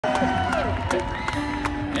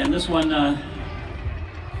And this one,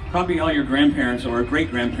 probably all your grandparents or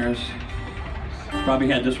great-grandparents probably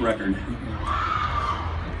had this record.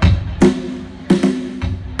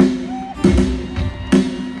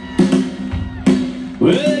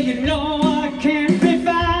 Well, you know I can't be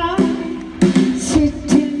found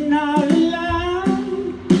sitting all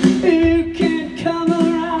alone. You can't come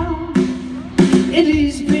around. It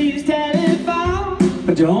is please telephone,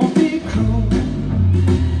 but don't be cruel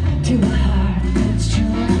to a heart that's true.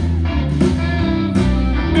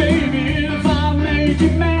 Baby, if I made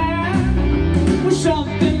you mad with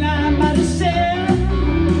something I might have said,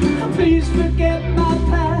 please forget my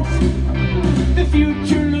past. The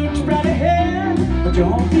future looks bright ahead, but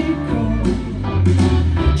don't be cruel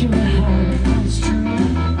to a heart that's true.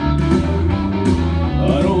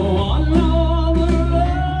 I don't want no other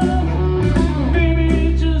love,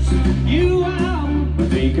 baby, just you I'm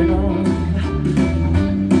thinking of.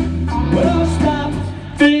 Well, stop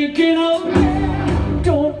thinking of me,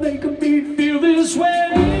 don't make me feel this way.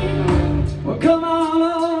 Well, come on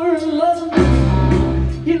over and love me,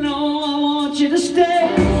 you know I want you to stay,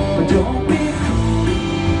 but don't be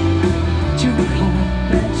to a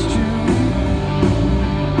heart that's true.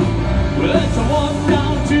 Well, let's walk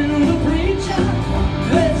down to the preacher.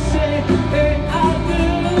 Let's say, hey, I do.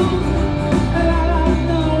 And I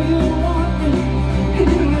know you want me, and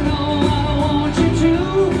you know I want you to.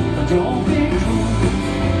 But don't be cruel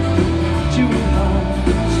to a heart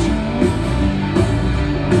that's true.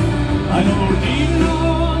 I don't need no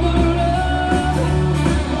other love,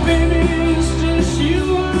 baby, it's just you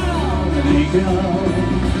I'm thinking of.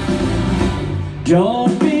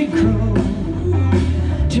 Don't be cruel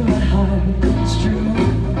to a heart that's true.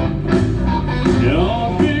 Don't